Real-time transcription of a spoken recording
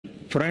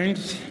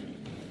Friends,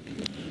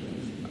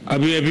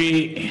 अभी अभी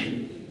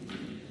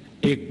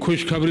एक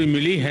खुशखबरी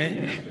मिली है।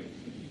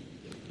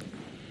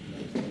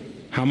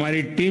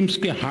 हमारी टीम्स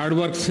के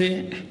हार्डवर्क से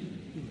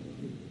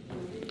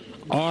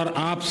और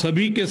आप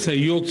सभी के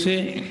सहयोग से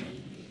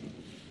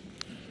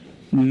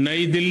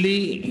नई Delhi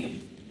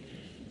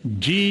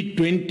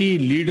G20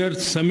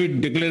 leaders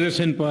summit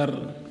declaration पर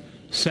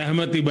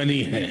सहमति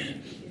बनी है।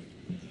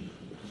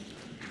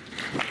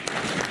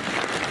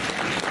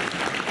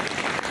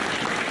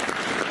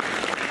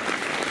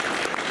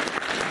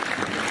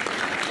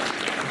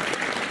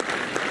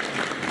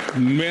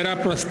 मेरा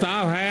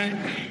प्रस्ताव है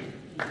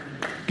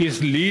कि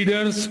इस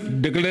लीडर्स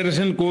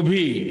डिक्लेरेशन को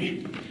भी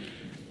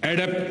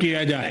एडॉप्ट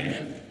किया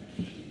जाए।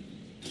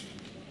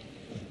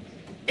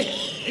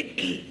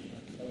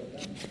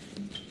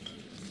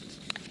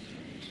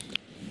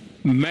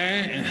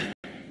 मैं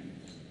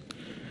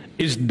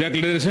इस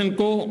डिक्लेरेशन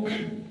को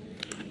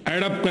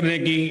एडॉप्ट करने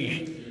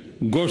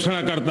की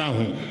घोषणा करता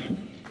हूं।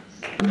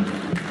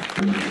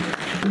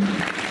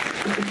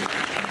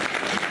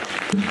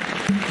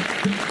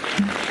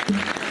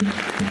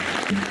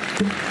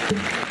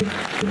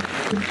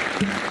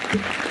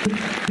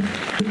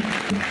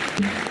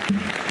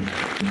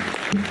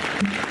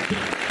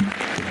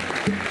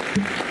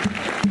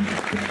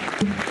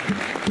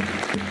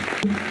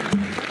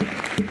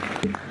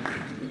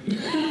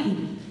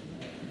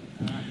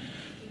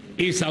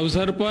 इस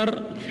अवसर पर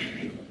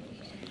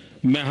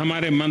मैं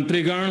हमारे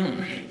मंत्रीगण,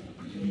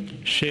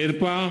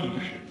 शेरपा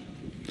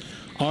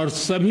और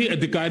सभी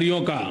अधिकारियों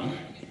का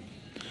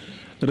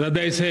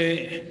हृदय से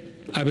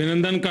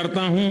अभिनंदन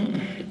करता हूं,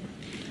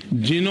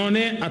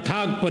 जिन्होंने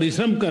अथाग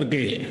परिश्रम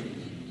करके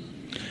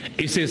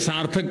इसे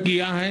सार्थक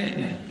किया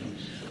है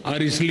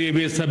और इसलिए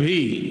वे सभी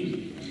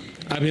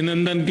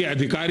अभिनंदन के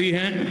अधिकारी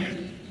हैं।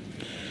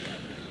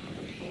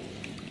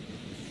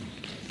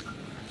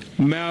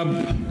 मैं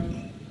अब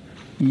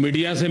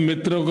मीडिया से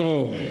मित्रों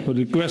को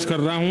रिक्वेस्ट कर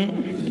रहा हूं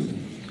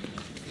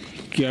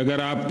कि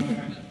अगर आप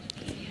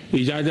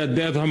इजाजत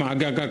दें तो हम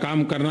आगे का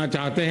काम करना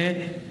चाहते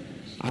हैं।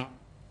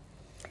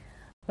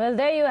 Well,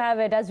 there you have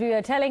it. As we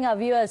were telling our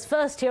viewers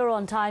first here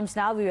on Times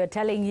Now, we were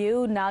telling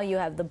you, now you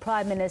have the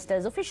Prime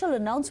Minister's official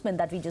announcement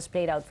that we just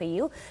played out for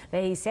you,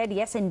 where he said,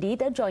 yes,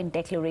 indeed, a joint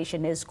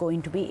declaration is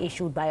going to be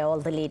issued by all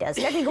the leaders.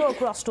 Let me go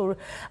across to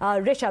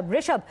Rishabh.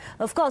 Rishabh,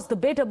 of course, the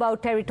bit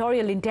about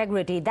territorial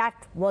integrity, that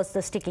was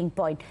the sticking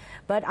point.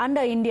 But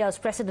under India's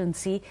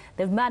presidency,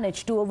 they've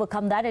managed to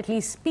overcome that. At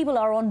least people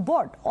are on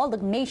board, all the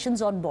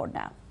nations on board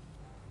now.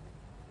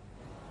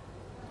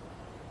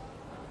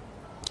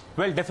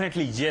 Well,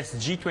 definitely, yes.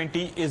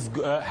 G20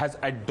 has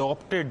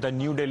adopted the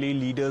New Delhi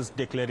Leaders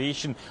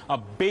Declaration, a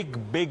big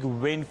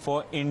win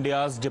for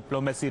India's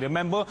diplomacy.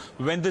 Remember,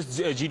 when this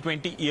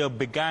G20 year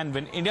began,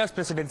 when India's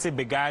presidency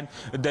began,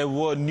 there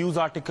were news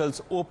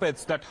articles,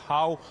 op-eds that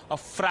how a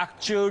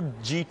fractured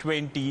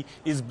G20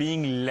 is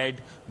being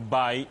led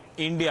by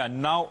India.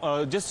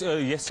 Now, just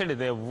yesterday,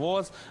 there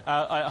was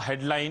a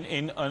headline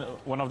in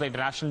one of the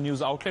international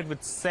news outlets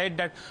which said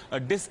that a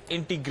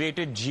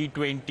disintegrated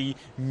G20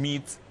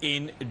 meets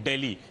in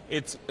Delhi.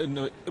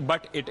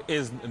 But it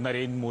is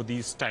Narendra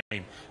Modi's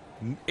time.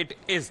 It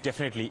is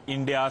definitely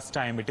India's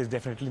time. It is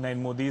definitely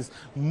Narendra Modi's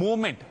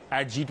moment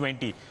at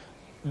G20.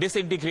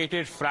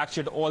 Disintegrated,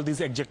 fractured, all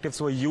these adjectives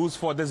were used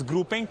for this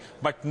grouping,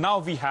 but now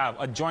we have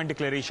a joint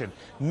declaration,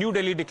 New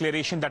Delhi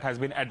declaration that has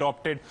been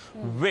adopted,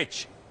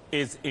 which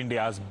is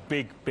India's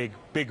big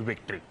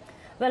victory.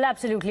 Well,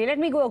 absolutely. Let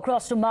me go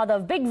across to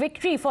Madhav. Big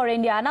victory for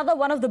India. Another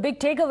one of the big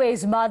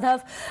takeaways,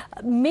 Madhav,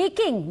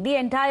 making the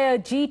entire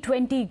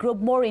G20 group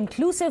more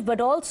inclusive,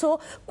 but also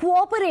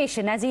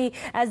cooperation.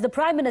 As the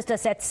Prime Minister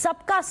said,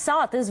 Sabka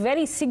Saath is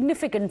very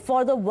significant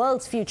for the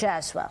world's future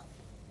as well.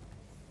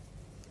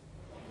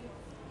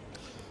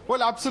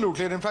 Well,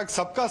 absolutely. And in fact,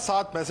 Sabka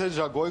Saath message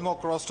going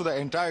across to the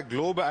entire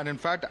globe. And in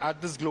fact, at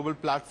this global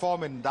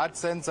platform, in that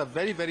sense, a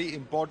very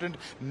important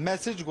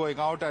message going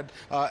out. And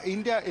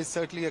India is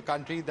certainly a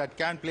country that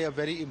can play a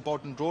very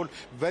important role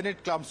when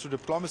it comes to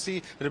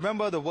diplomacy.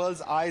 Remember, the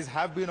world's eyes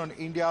have been on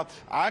India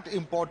at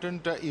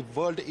important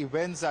world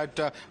events, at,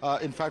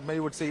 in fact, many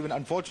would say even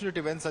unfortunate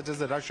events such as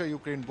the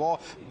Russia-Ukraine war,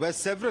 where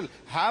several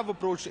have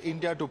approached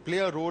India to play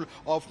a role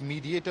of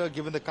mediator,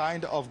 given the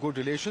kind of good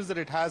relations that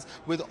it has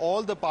with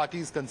all the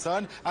parties concerned.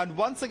 And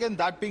once again,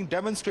 that being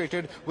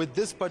demonstrated with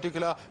this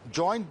particular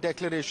joint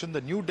declaration,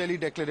 the New Delhi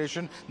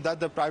declaration that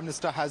the Prime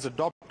Minister has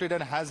adopted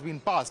and has been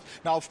passed.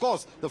 Now, of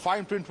course, the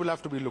fine print will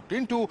have to be looked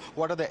into.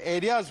 What are the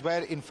areas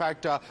where, in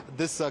fact,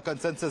 this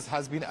consensus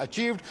has been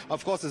achieved?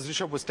 Of course, as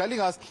Rishabh was telling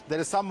us, there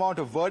is some amount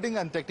of wording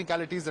and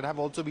technicalities that have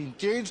also been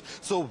changed.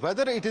 So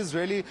whether it is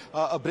really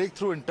a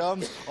breakthrough in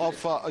terms of,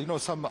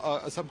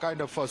 some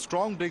kind of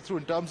strong breakthrough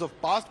in terms of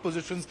past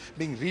positions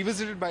being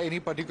revisited by any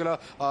particular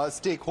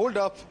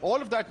stakeholder,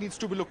 all of that needs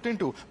to be looked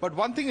into. But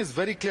one thing is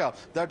very clear,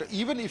 that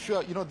even if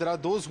there are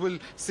those who will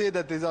say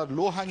that these are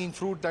low-hanging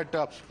fruit that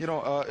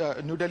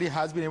New Delhi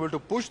has been able to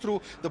push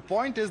through. The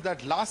point is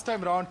that last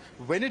time around,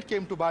 when it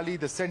came to Bali,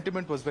 the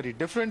sentiment was very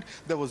different.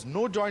 There was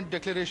no joint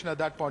declaration at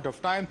that point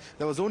of time.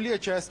 There was only a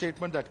chair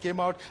statement that came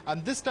out.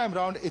 And this time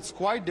around, it's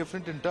quite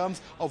different in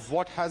terms of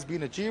what has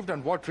been achieved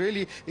and what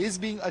really is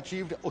being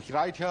achieved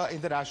right here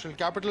in the national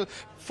capital.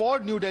 For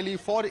New Delhi,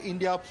 for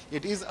India,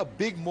 it is a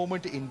big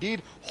moment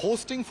indeed.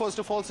 Hosting, first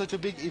of all, such a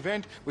big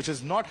event, which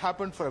has not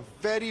happened for a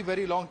very,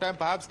 very long time,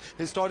 perhaps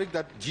historic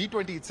that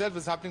G20 itself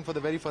is happening for the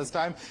very first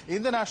time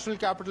in the national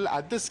capital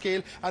at this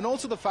scale. And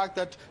also the fact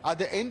that at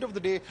the end of the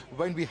day,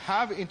 when we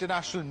have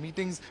international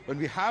meetings, when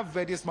we have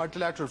various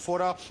multilateral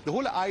fora, the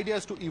whole idea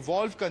is to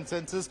evolve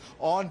consensus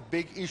on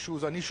big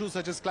issues, on issues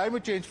such as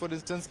climate change, for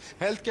instance,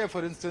 healthcare,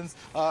 for instance.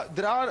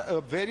 There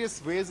are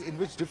various ways in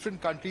which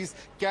different countries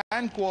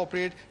can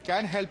cooperate,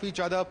 can help each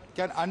other,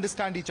 can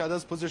understand each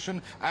other's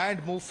position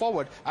and move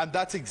forward. And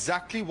that's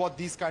exactly what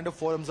these kind of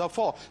forums are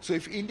for. So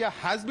if India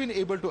has been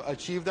able to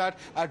achieve that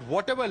at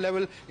whatever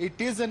level, it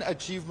is an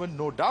achievement,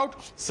 no doubt.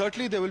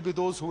 Certainly there will be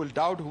those who will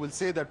doubt, who will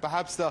say that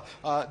perhaps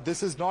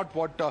this is not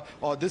what,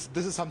 or this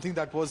is something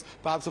that was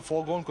perhaps a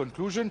foregone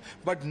conclusion.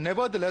 But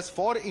nevertheless,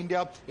 for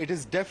India, it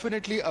is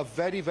definitely a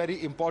very,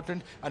 very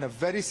important and a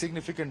very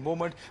significant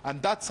moment.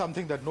 And that's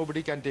something that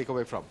nobody can take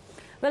away from.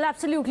 Well,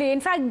 absolutely.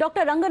 In fact,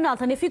 Dr.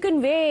 Ranganathan, if you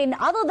can weigh in,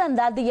 other than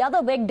that, the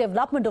other big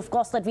development, of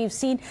course, that we've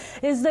seen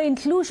is the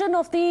inclusion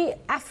of the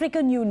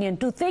African Union.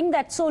 To think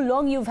that so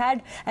long you've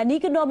had an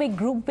economic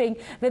grouping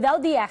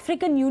without the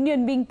African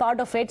Union being part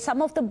of it, some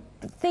of the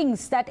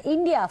things that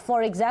India,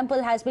 for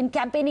example, has been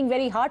campaigning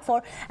very hard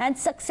for and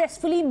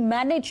successfully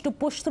managed to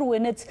push through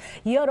in its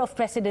year of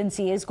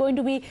presidency is going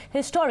to be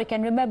historic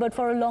and remembered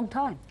for a long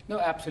time. No,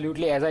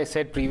 absolutely. As I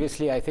said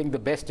previously, I think the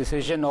best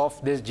decision of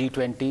this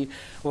G20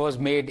 was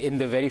made in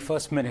the very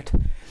first minute.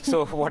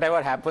 So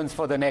whatever happens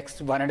for the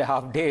next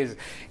 1.5 days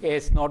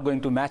is not going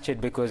to match it,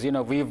 because, you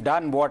know, we've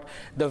done what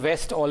the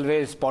West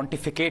always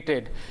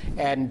pontificated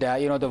and,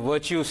 you know, the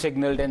virtue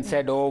signaled and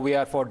said, oh, we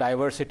are for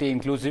diversity,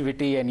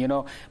 inclusivity, and, you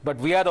know, but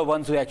we are the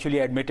ones who actually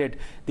admitted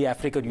the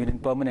African Union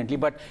permanently.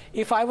 But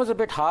if I was a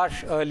bit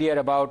harsh earlier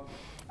about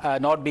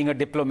not being a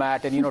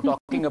diplomat and, you know,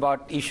 talking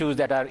about issues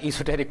that are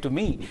esoteric to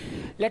me,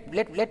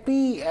 let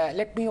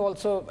me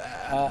also,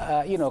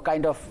 you know,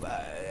 kind of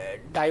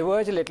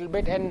diverge a little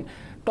bit and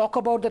talk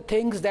about the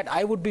things that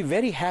I would be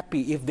very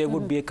happy if there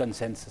would be a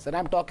consensus. And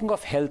I'm talking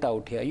of health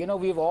out here. You know,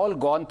 we've all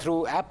gone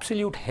through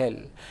absolute hell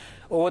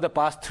over the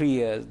past 3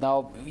 years.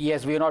 Now,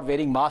 yes, we're not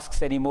wearing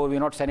masks anymore, we're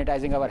not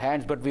sanitizing our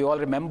hands, but we all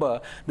remember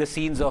the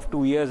scenes of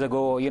 2 years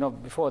ago, you know,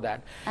 before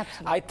that.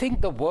 Absolutely. I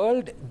think the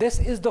world, this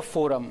is the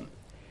forum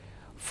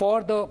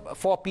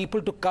for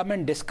people to come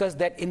and discuss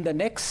that in the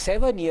next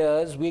 7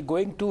 years, we're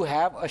going to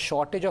have a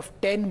shortage of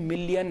 10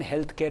 million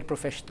healthcare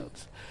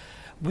professionals.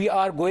 We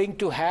are going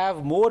to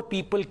have more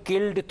people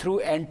killed through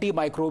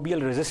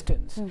antimicrobial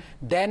resistance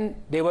than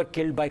they were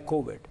killed by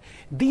COVID.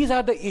 These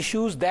are the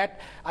issues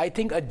that I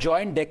think a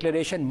joint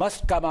declaration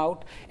must come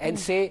out and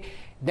say,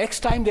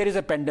 next time there is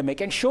a pandemic,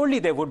 and surely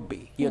there would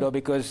be, you know,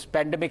 because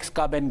pandemics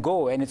come and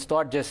go, and it's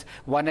not just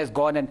one has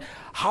gone, and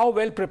how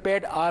well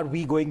prepared are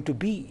we going to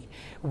be?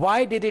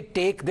 Why did it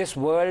take this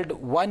world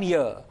 1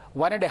 year,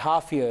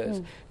 1.5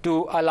 years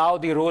to allow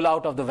the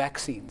rollout of the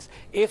vaccines?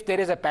 If there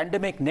is a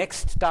pandemic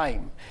next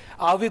time,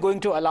 are we going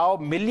to allow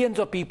millions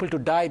of people to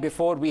die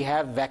before we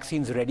have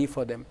vaccines ready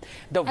for them?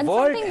 The and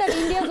world, something that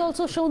India has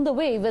also shown the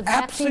way with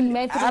vaccine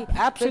medicine,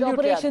 with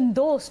Operation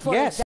Dose, for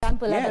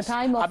example, at the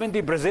time of... I mean,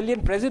 the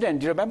Brazilian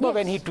president, you remember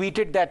when he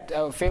tweeted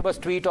that famous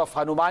tweet of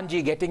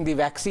Hanumanji getting the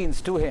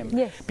vaccines to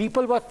him?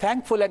 People were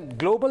thankful, and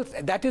global,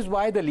 that is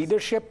why the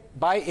leadership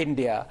by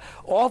India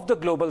of the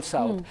global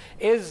south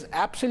is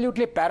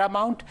absolutely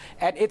paramount,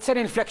 and it's an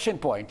inflection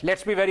point.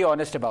 Let's be very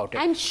honest about it.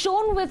 And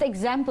shown with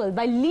example,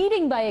 by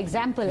leading by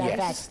example at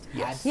that.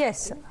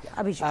 Yes,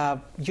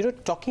 Abhijit. You know,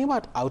 talking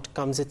about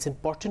outcomes, it's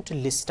important to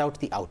list out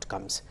the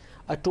outcomes.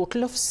 A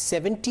total of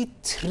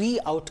 73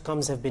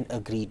 outcomes have been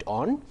agreed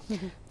on,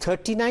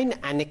 39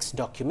 annex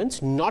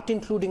documents, not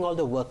including all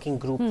the working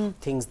group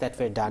things that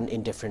were done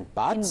in different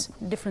parts.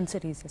 In different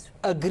cities as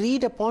well.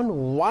 Agreed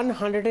upon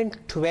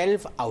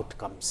 112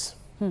 outcomes.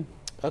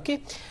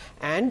 Okay,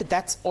 and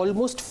that's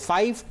almost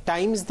 5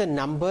 times the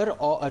number,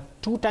 or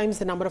 2 times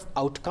the number of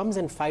outcomes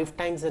and 5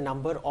 times the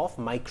number of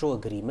micro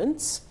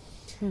agreements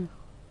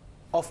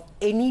of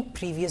any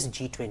previous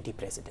G20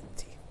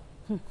 presidency.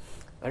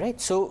 All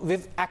right, so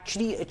we've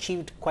actually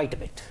achieved quite a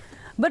bit.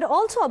 But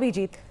also,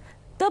 Abhijit,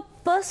 the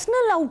personal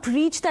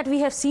outreach that we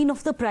have seen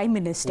of the Prime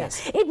Minister,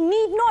 it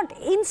need not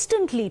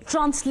instantly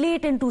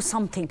translate into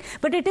something,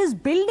 but it is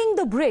building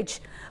the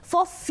bridge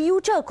for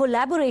future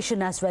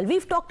collaboration as well.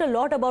 We've talked a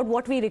lot about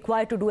what we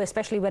require to do,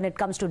 especially when it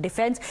comes to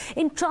defense,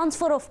 in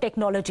transfer of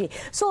technology.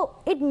 So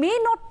it may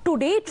not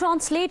today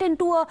translate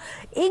into a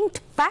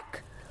inked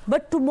pack,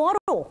 but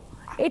tomorrow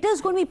it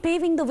is going to be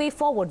paving the way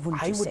forward,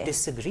 wouldn't you say? I would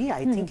disagree.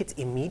 I think it's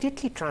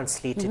immediately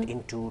translated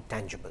into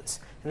tangibles.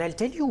 And I'll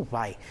tell you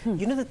why.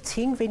 You know, the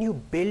thing when you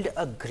build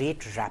a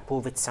great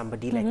rapport with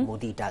somebody like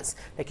Modi does,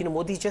 like, you know,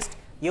 Modi's just,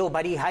 yo,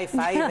 buddy, high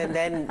five, and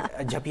then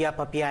japia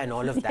papia and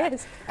all of that.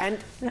 Yes. And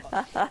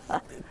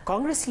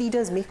Congress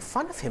leaders make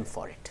fun of him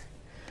for it.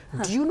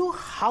 Do you know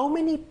how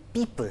many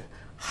people,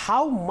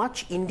 how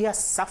much India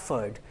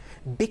suffered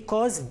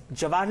because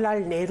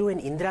Jawaharlal Nehru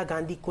and Indira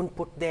Gandhi couldn't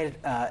put their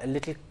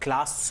little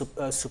class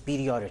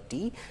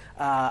superiority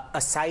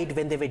aside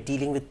when they were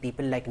dealing with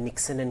people like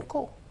Nixon and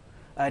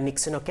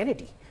Nixon or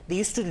Kennedy. They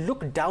used to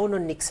look down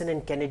on Nixon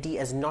and Kennedy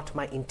as not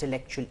my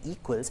intellectual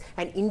equals,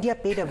 and India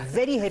paid a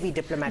very heavy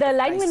diplomatic The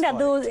alignment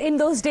price in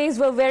those days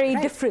were very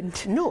Right.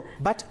 different. No,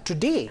 but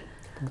today,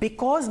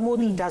 because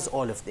Modi does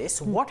all of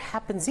this, what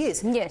happens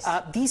is Yes.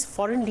 these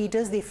foreign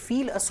leaders, they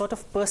feel a sort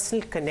of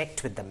personal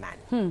connect with the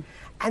man.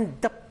 And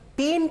the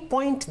pain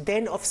point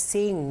then of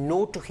saying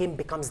no to him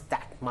becomes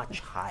that much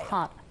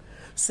higher.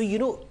 So, you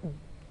know,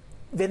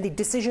 when the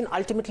decision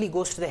ultimately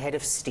goes to the head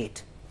of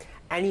state,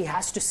 and he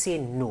has to say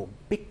no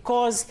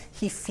because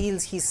he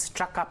feels he's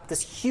struck up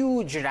this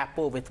huge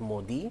rapport with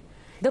Modi,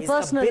 The his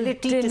personal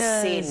ability to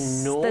say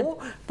dinners, no the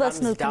comes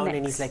personal down, and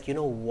connects. he's like, you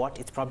know what,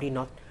 it's probably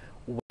not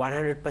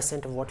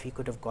 100% of what we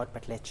could have got,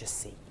 but let's just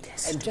say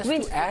yes. And just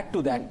to add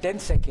to that, 10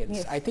 seconds,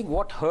 Yes. I think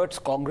what hurts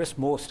Congress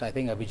most, I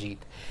think, Abhijit,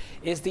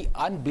 is the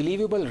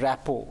unbelievable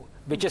rapport,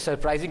 which is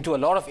surprising to a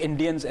lot of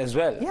Indians as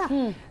well.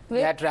 Yeah.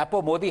 That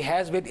rapport Modi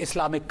has with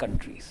Islamic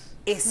countries.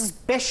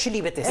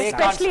 Especially with Islam.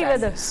 Especially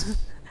can't with stand us.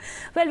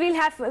 Well, we'll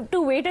have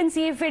to wait and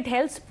see if it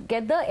helps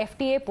get the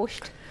FTA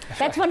pushed.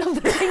 That's one of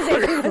the things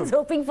everyone's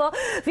hoping for.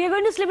 We are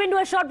going to slip into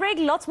a short break.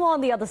 Lots more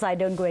on the other side.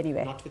 Don't go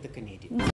anywhere. Not with the Canadians.